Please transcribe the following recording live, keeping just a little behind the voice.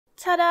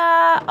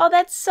Ta-da! Oh,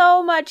 that's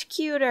so much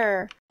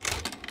cuter.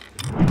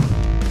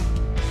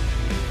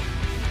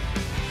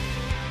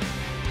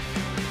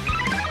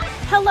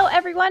 Hello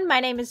everyone,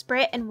 my name is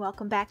Britt and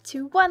welcome back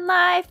to One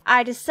Life.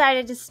 I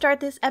decided to start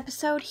this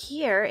episode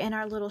here in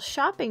our little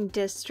shopping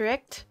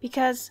district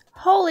because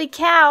holy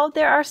cow,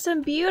 there are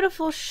some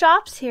beautiful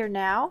shops here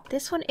now.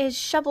 This one is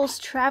Shovel's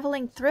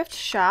Traveling Thrift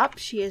Shop.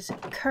 She is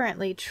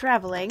currently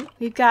traveling.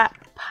 We've got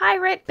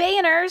pirate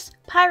banners,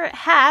 pirate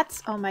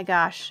hats. Oh my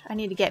gosh, I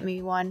need to get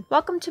me one.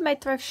 Welcome to my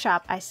thrift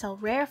shop. I sell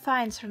rare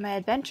finds from my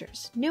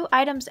adventures. New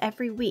items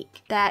every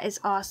week. That is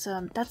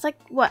awesome. That's like,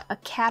 what, a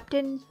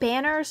captain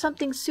banner or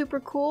something super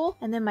cool?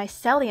 And then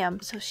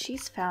mycelium. So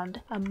she's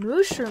found a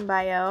mushroom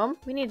biome.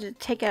 We need to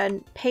take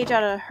a page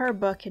out of her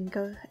book and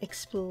go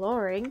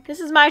exploring. This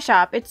is my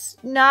shop. It's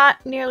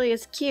not nearly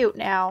as cute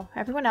now.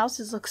 Everyone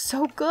else's looks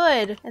so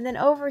good. And then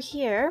over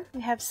here,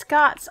 we have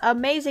Scott's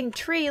amazing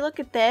tree. Look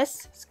at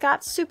this.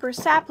 Scott's super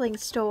sapling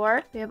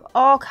store. We have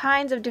all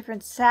kinds of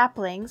different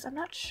saplings. I'm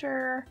not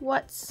sure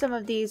what some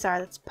of these are.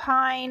 That's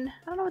pine.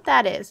 I don't know what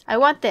that is. I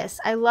want this.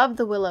 I love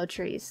the willow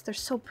trees. They're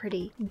so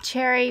pretty. And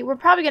cherry. We're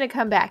probably going to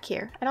come back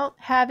here. I don't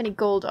have any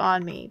gold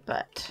on me,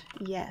 but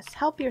yes,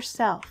 help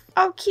yourself.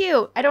 Oh,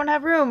 cute. I don't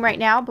have room right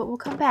now, but we'll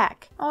come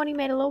back. Oh, and he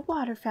made a little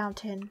water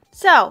fountain.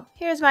 So,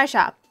 here's my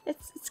shop.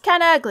 It's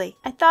kind of ugly.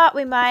 I thought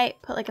we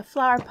might put like a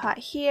flower pot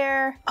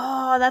here.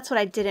 Oh, that's what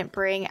I didn't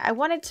bring. I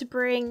wanted to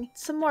bring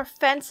some more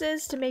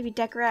fences to maybe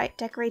decorate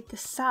the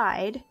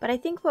side. But I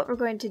think what we're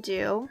going to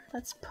do,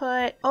 let's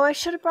put... Oh, I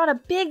should have brought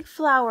a big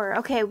flower.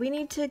 Okay, we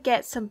need to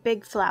get some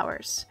big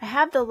flowers. I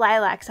have the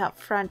lilacs out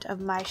front of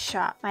my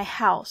shop, my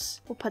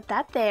house. We'll put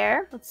that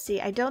there. Let's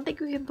see. I don't think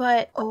we can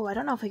put... Oh, I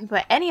don't know if we can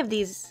put any of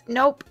these.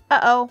 Nope.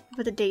 Uh-oh.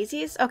 Put the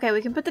daisies? Okay,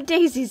 we can put the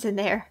daisies in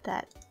there.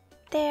 That...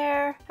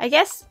 there. I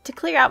guess to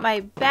clear out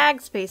my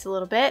bag space a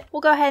little bit,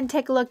 we'll go ahead and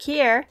take a look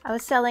here. I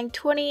was selling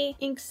 20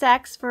 ink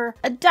sacks for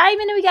a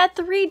diamond and we got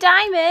 3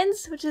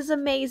 diamonds, which is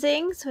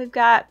amazing. So we've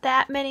got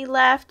that many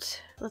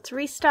left. Let's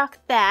restock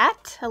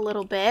that a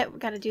little bit. We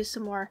gotta do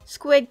some more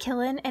squid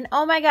killing. And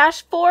oh my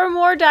gosh, 4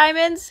 more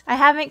diamonds. I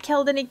haven't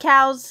killed any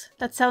cows.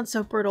 That sounds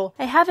so brutal.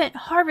 I haven't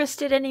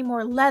harvested any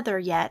more leather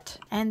yet.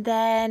 And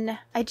then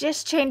I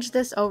just changed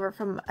this over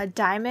from a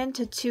diamond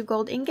to 2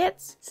 gold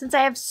ingots. Since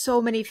I have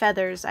so many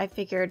feathers, I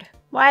figured,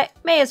 why,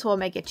 may as well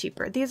make it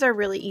cheaper. These are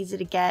really easy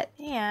to get.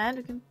 And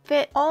we can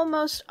fit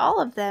almost all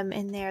of them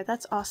in there.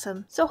 That's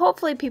awesome. So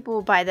hopefully people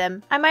will buy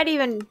them. I might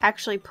even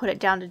actually put it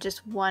down to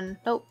just 1.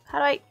 Nope. How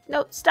do I?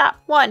 No,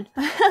 stop. 1.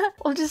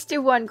 We'll just do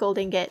 1 gold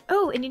ingot.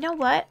 Oh, and you know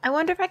what? I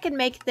wonder if I can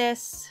make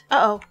this.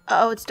 Uh-oh.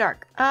 Uh-oh, it's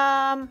dark.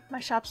 My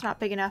shop's not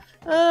big enough.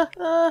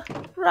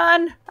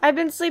 Run. I've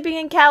been sleeping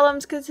in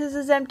Callum's because his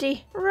is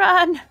empty.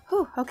 Run.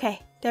 Whew,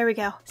 okay. There we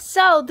go.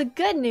 So the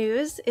good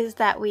news is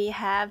that we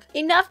have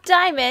enough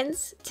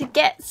diamonds to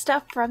get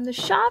stuff from the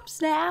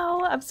shops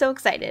now. I'm so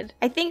excited.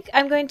 I think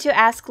I'm going to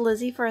ask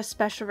Lizzie for a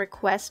special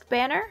request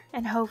banner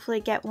and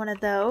hopefully get one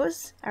of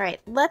those. All right,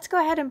 let's go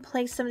ahead and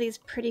place some of these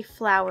pretty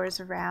flowers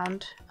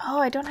around. Oh,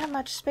 I don't have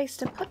much space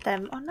to put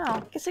them. Oh no,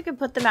 I guess I could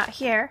put them out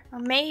here. Or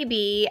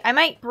maybe I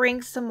might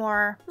bring some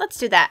more. Let's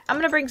do that. I'm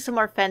gonna bring some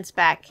more fence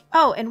back.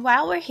 Oh, and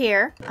while we're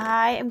here,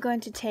 I am going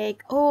to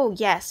take, oh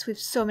yes, we have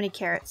so many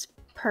carrots.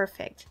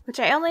 Perfect. Which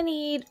I only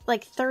need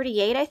like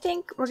 38, I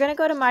think. We're gonna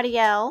go to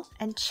Marielle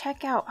and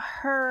check out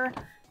her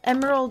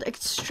Emerald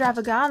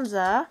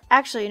Extravaganza.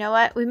 Actually, you know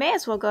what? We may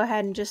as well go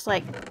ahead and just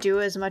like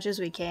do as much as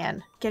we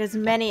can. Get as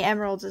many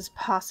emeralds as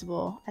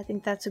possible. I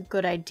think that's a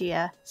good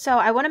idea. So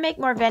I want to make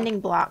more vending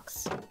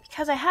blocks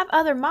because I have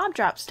other mob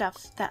drop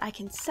stuff that I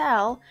can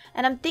sell.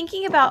 And I'm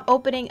thinking about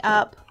opening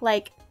up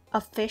like a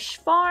fish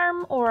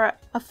farm or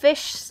a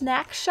fish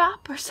snack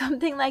shop or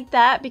something like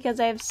that because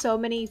I have so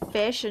many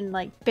fish and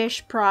like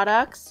fish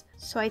products.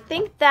 So I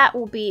think that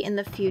will be in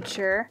the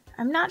future.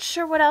 I'm not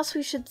sure what else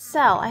we should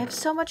sell. I have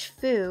so much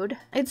food.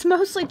 It's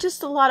mostly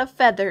just a lot of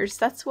feathers.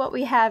 That's what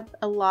we have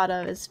a lot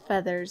of is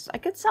feathers. I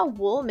could sell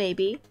wool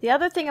maybe. The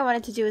other thing I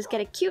wanted to do is get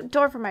a cute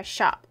door for my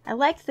shop. I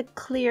like the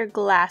clear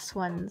glass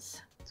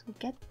ones. So we'll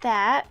get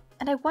that.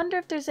 And I wonder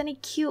if there's any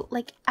cute,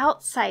 like,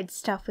 outside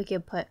stuff we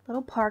could put.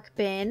 Little park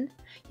bin.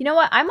 You know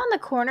what? I'm on the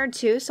corner,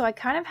 too, so I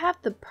kind of have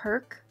the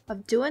perk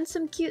of doing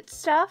some cute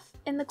stuff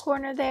in the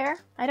corner there.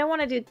 I don't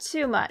want to do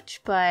too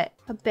much, but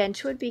a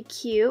bench would be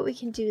cute. We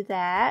can do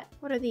that.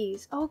 What are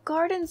these? Oh,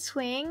 garden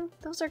swing.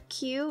 Those are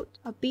cute.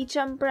 A beach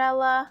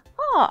umbrella.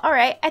 Oh, all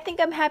right. I think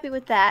I'm happy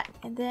with that.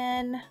 And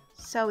then...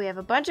 so we have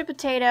a bunch of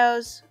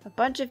potatoes, a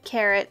bunch of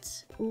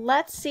carrots.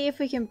 Let's see if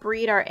we can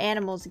breed our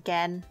animals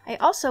again. I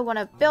also want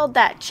to build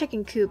that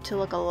chicken coop to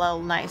look a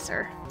little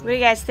nicer. What do you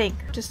guys think?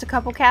 Just a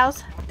couple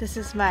cows? This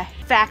is my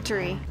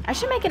factory. I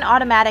should make an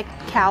automatic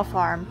cow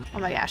farm. Oh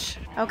my gosh.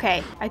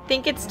 Okay, I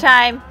think it's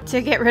time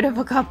to get rid of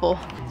a couple.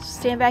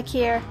 Stand back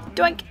here.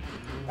 Doink,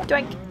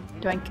 doink.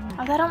 Doink.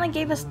 Oh, that only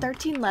gave us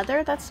 13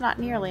 leather? That's not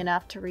nearly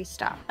enough to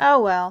restock.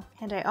 Oh well.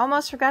 And I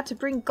almost forgot to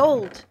bring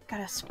gold.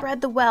 Gotta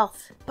spread the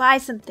wealth. Buy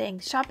some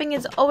things. Shopping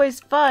is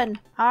always fun.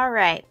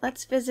 Alright,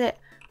 let's visit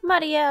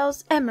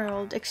Marielle's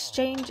Emerald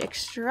Exchange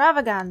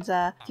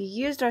Extravaganza. If you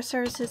used our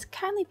services,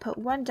 kindly put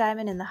 1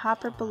 diamond in the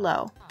hopper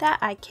below. That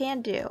I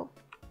can do.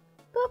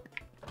 Boop.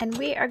 And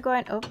we are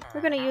going,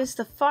 we're going to use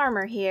the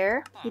farmer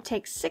here. He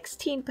takes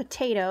 16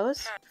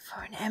 potatoes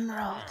for an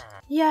emerald.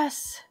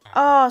 Yes.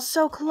 Oh,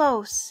 so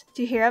close.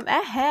 Do you hear him?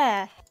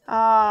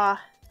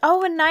 Ah.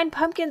 Oh, and 9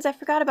 pumpkins. I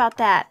forgot about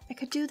that. I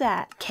could do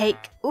that.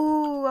 Cake.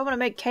 Ooh, I want to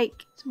make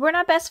cake. We're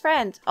not best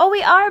friends. Oh,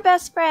 we are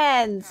best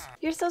friends.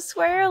 You're so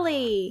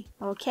swirly.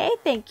 Okay,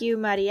 thank you,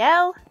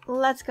 Marielle.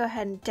 Let's go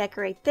ahead and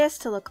decorate this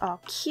to look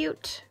all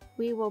cute.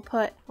 We will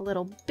put a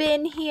little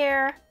bin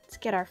here. Let's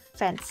get our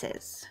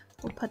fences.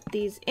 We'll put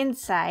these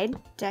inside.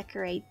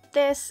 Decorate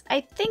this.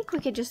 I think we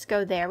could just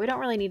go there. We don't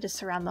really need to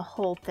surround the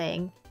whole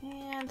thing.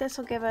 And this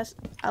will give us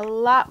a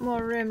lot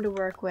more room to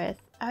work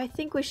with. I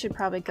think we should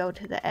probably go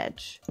to the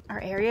edge.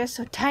 Our area is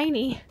so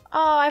tiny.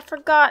 Oh, I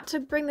forgot to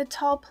bring the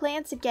tall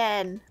plants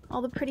again.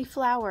 All the pretty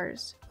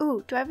flowers.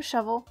 Ooh, do I have a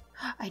shovel?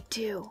 I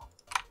do.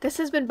 This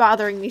has been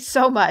bothering me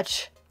so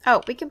much.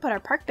 Oh, we can put our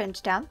park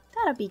bench down.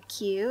 That'll be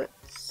cute.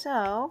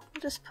 So,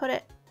 we'll just put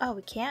it... Oh,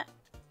 we can't?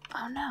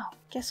 Oh no.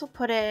 Guess we'll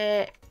put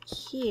it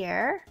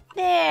here.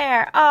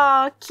 There.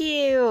 Oh,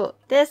 cute.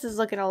 This is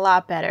looking a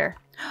lot better.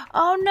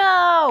 Oh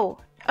no!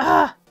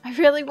 Ugh. I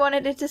really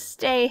wanted it to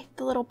stay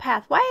the little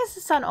path. Why is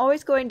the sun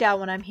always going down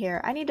when I'm here?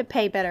 I need to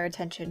pay better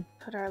attention.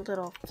 Put our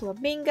little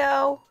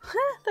flamingo.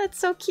 That's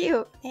so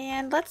cute.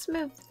 And let's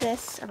move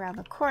this around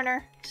the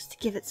corner just to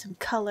give it some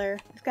color.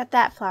 We've got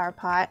that flower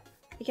pot.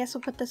 I guess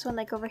we'll put this one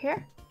like over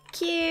here.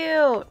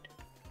 Cute.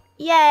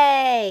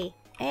 Yay.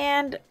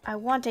 And I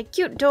want a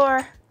cute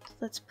door.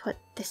 Let's put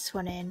this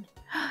one in.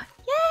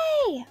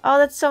 Yay. Oh,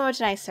 that's so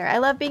much nicer. I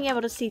love being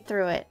able to see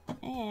through it.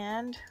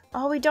 And,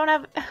 oh, we don't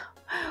have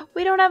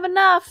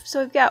enough.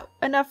 So we've got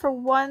enough for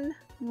 1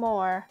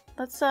 more.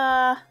 Let's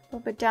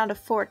bump it down to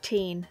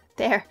 14.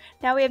 There.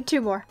 Now we have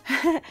 2 more.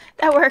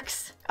 That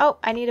works. Oh,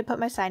 I need to put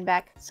my sign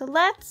back. So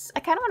I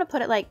kind of want to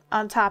put it like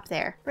on top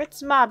there.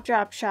 Ritz Mob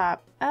Drop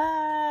Shop.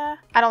 I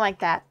don't like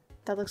that.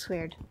 That looks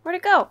weird. Where'd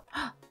it go?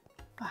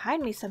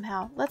 Behind me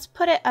somehow. Let's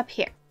put it up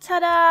here.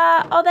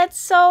 Ta-da! Oh, that's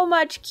so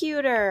much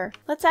cuter.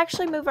 Let's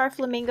actually move our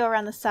flamingo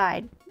around the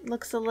side.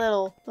 Looks a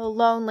little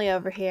lonely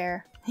over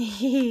here.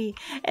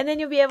 And then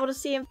you'll be able to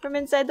see him from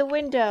inside the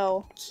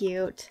window.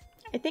 Cute.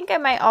 I think I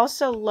might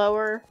also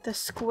lower the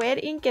squid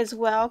ink as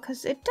well,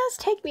 because it does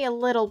take me a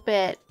little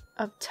bit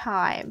of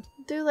time.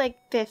 Do like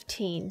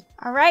 15.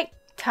 All right,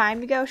 time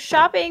to go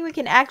shopping. We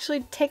can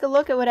actually take a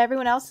look at what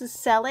everyone else is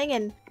selling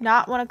and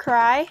not want to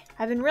cry.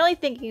 I've been really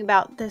thinking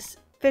about this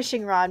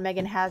fishing rod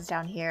Megan has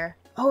down here.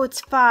 Oh,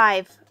 it's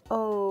 5.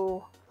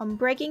 Oh, I'm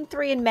breaking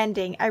 3 and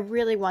mending. I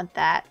really want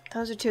that.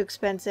 Those are too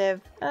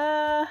expensive.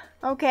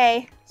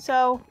 Okay.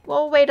 So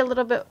we'll wait a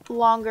little bit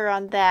longer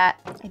on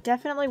that. I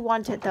definitely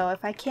want it though.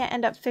 If I can't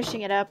end up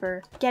fishing it up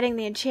or getting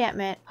the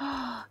enchantment.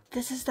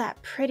 This is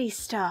that pretty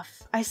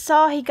stuff. I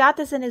saw he got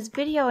this in his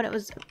video and it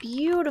was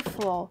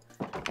beautiful.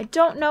 I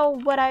don't know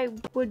what I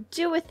would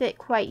do with it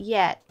quite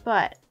yet,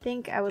 but I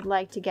think I would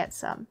like to get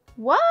some.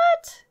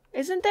 What?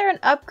 Isn't there an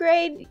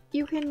upgrade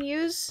you can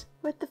use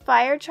with the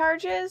fire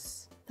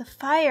charges? The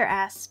fire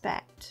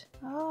aspect.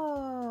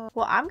 Oh.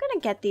 Well, I'm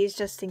gonna get these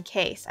just in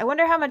case. I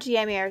wonder how much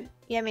Yemi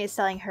is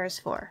selling hers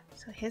for.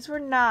 So his were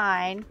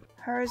 9.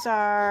 Hers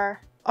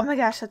are... Oh my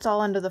gosh, that's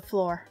all under the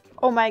floor.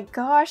 Oh my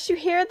gosh, you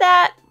hear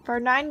that? For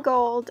 9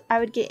 gold, I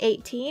would get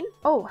 18.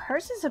 Oh,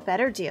 hers is a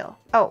better deal.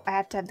 Oh, I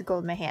have to have the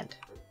gold in my hand.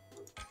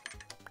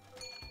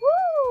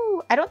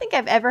 Woo! I don't think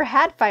I've ever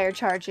had fire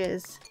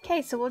charges.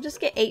 Okay, so we'll just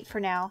get 8 for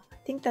now. I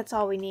think that's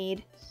all we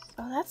need.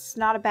 Oh, that's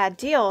not a bad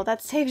deal.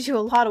 That saves you a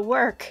lot of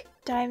work.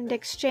 Diamond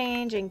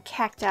exchange and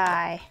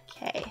cacti.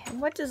 Okay, and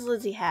what does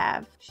Lizzie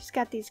have? She's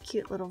got these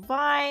cute little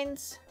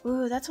vines.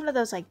 Ooh, that's one of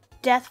those like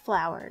death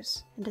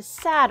flowers. And a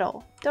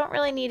saddle. Don't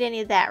really need any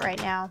of that right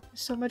now.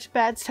 There's so much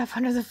bad stuff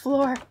under the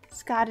floor.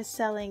 Scott is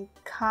selling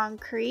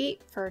concrete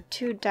for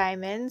 2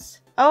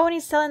 diamonds. Oh, and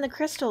he's selling the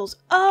crystals.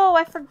 Oh,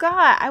 I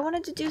forgot. I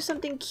wanted to do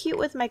something cute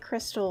with my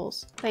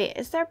crystals. Wait,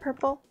 is there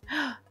purple?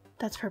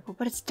 That's purple,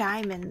 but it's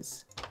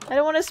diamonds. I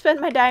don't want to spend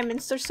my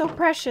diamonds. They're so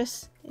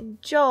precious.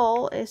 And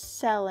Joel is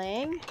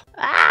selling...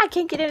 Ah, I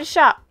can't get in a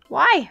shop.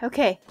 Why?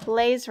 Okay,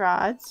 blaze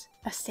rods.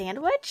 A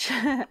sandwich?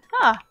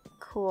 Huh,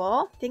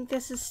 cool. I think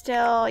this is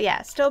still,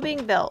 still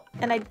being built.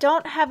 And I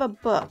don't have a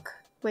book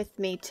with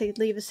me to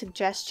leave a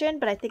suggestion,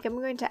 but I think I'm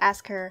going to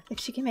ask her if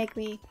she can make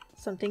me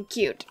something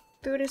cute.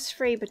 Food is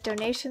free, but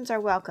donations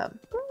are welcome.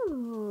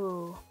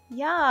 Ooh,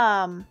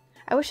 yum.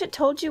 I wish it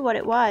told you what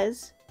it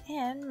was.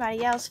 And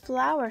Marielle's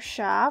flower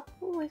shop.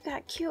 Ooh, we've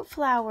got cute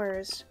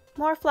flowers.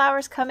 More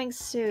flowers coming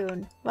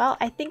soon. Well,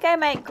 I think I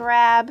might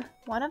grab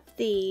one of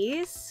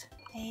these.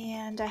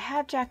 And I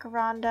have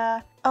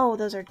jacaranda. Oh,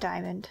 those are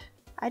diamond.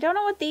 I don't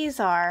know what these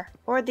are.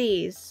 Or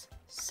these.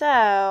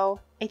 So,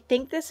 I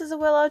think this is a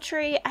willow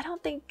tree. I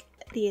don't think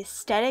the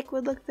aesthetic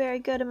would look very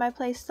good in my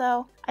place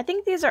though. I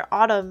think these are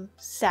autumn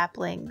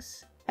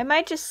saplings. I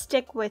might just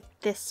stick with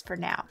this for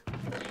now.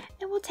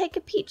 And we'll take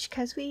a peach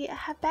because we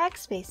have bag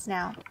space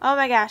now. Oh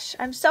my gosh,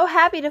 I'm so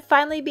happy to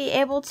finally be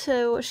able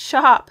to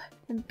shop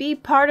and be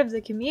part of the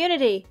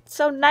community. It's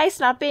so nice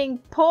not being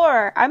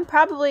poor.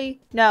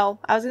 No,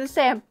 I was gonna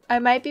say I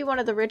might be one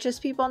of the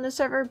richest people on the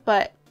server,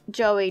 but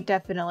Joey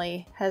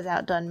definitely has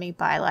outdone me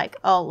by like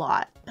a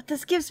lot. But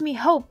this gives me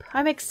hope.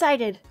 I'm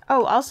excited.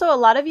 Oh, also a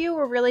lot of you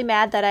were really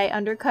mad that I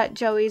undercut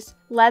Joey's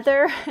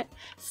leather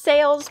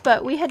sales,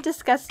 but we had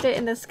discussed it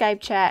in the Skype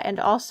chat, and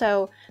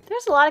also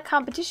there's a lot of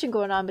competition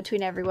going on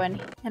between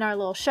everyone in our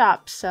little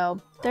shop,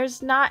 so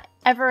there's not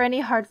ever any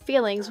hard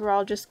feelings. We're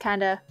all just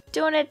kind of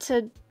doing it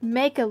to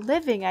make a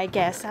living, I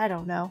guess. I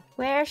don't know.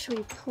 Where should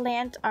we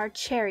plant our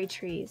cherry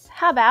trees?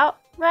 How about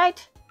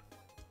right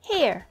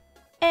here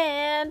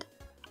and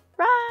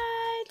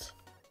right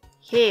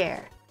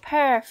here.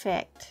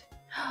 Perfect.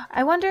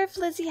 I wonder if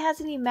Lizzie has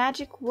any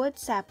magic wood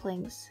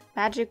saplings.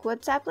 Magic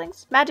wood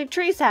saplings? Magic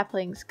tree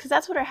saplings, because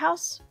that's what her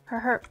house,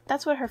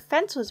 that's what her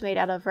fence was made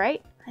out of,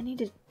 right? I need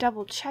to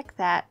double check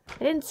that.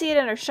 I didn't see it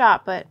in her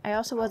shop, but I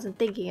also wasn't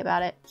thinking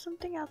about it.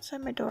 Something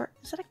outside my door.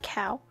 Is that a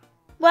cow?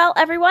 Well,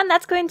 everyone,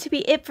 that's going to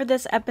be it for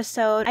this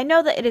episode. I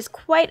know that it is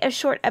quite a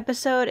short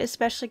episode,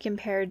 especially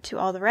compared to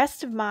all the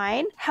rest of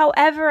mine.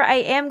 However, I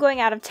am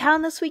going out of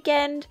town this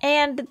weekend,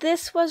 and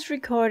this was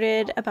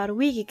recorded about a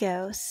week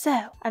ago,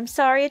 so I'm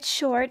sorry it's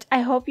short.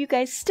 I hope you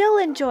guys still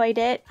enjoyed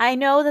it. I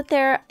know that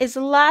there is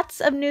lots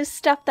of new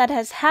stuff that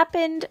has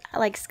happened,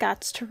 like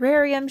Scott's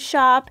Terrarium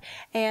shop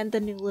and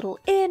the new little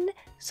inn.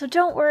 So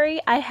don't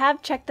worry, I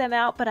have checked them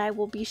out, but I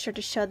will be sure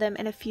to show them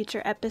in a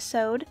future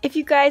episode. If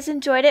you guys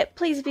enjoyed it,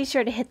 please be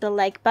sure to hit the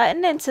like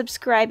button and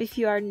subscribe if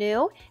you are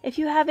new. If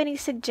you have any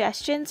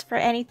suggestions for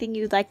anything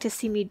you'd like to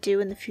see me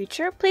do in the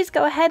future, please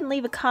go ahead and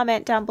leave a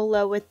comment down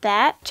below with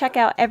that. Check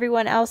out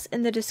everyone else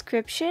in the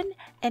description,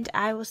 and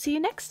I will see you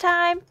next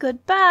time.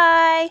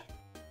 Goodbye!